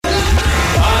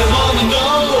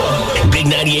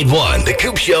98.1, The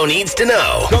Coop Show needs to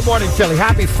know. Good morning, Philly.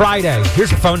 Happy Friday. Here's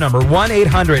the phone number,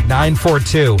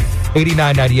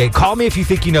 1-800-942-8998. Call me if you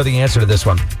think you know the answer to this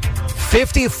one.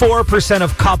 54%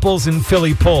 of couples in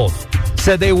Philly polled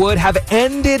said they would have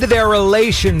ended their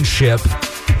relationship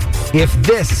if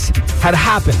this had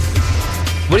happened.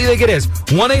 What do you think it is?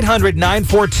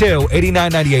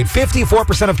 1-800-942-8998.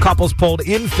 54% of couples polled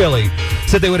in Philly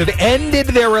said they would have ended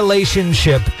their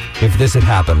relationship if this had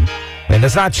happened. And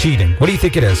that's not cheating. What do you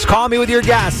think it is? Call me with your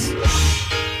guess.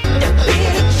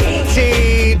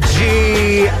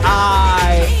 TGIF,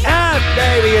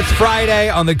 baby. It's Friday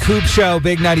on the Coop Show,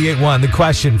 Big 98.1. The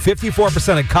question,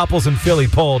 54% of couples in Philly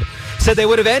polled said they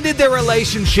would have ended their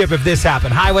relationship if this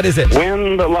happened. Hi, what is it?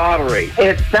 Win the lottery.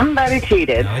 If somebody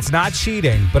cheated. No, it's not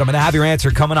cheating, but I'm going to have your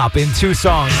answer coming up in 2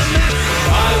 songs.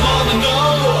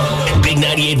 Big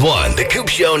 98.1, The Coop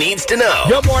Show needs to know.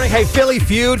 Good morning. Hey, Philly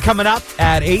Feud coming up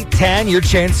at 8:10. Your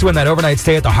chance to win that overnight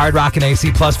stay at the Hard Rock and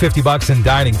AC plus $50 in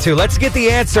dining, too. Let's get the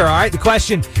answer, all right? The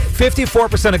question,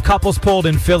 54% of couples polled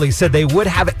in Philly said they would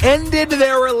have ended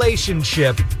their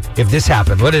relationship if this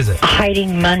happened. What is it?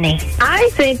 Hiding money. I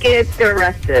think it's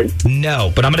arrested.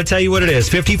 No, but I'm going to tell you what it is.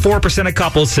 54% of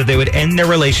couples said they would end their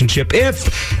relationship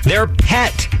if their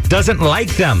pet doesn't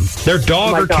like them. Their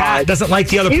dog or cat doesn't like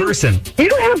the other person.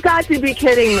 You have got to be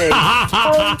kidding me.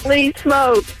 Holy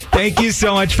smokes. Thank you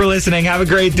so much for listening. Have a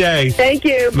great day. Thank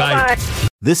you. Bye. Bye-bye.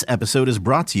 This episode is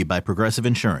brought to you by Progressive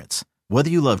Insurance. Whether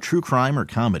you love true crime or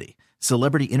comedy,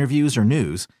 celebrity interviews or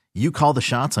news, you call the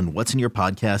shots on what's in your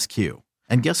podcast queue.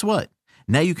 And guess what?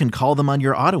 Now you can call them on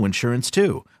your auto insurance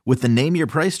too with the Name Your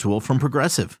Price tool from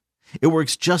Progressive. It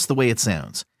works just the way it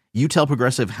sounds. You tell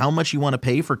Progressive how much you want to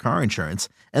pay for car insurance,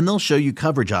 and they'll show you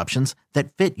coverage options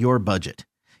that fit your budget.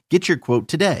 Get your quote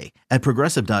today at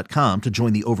Progressive.com to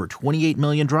join the over 28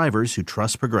 million drivers who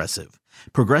trust Progressive.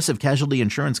 Progressive Casualty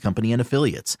Insurance Company and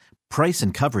Affiliates. Price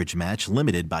and coverage match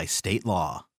limited by state law.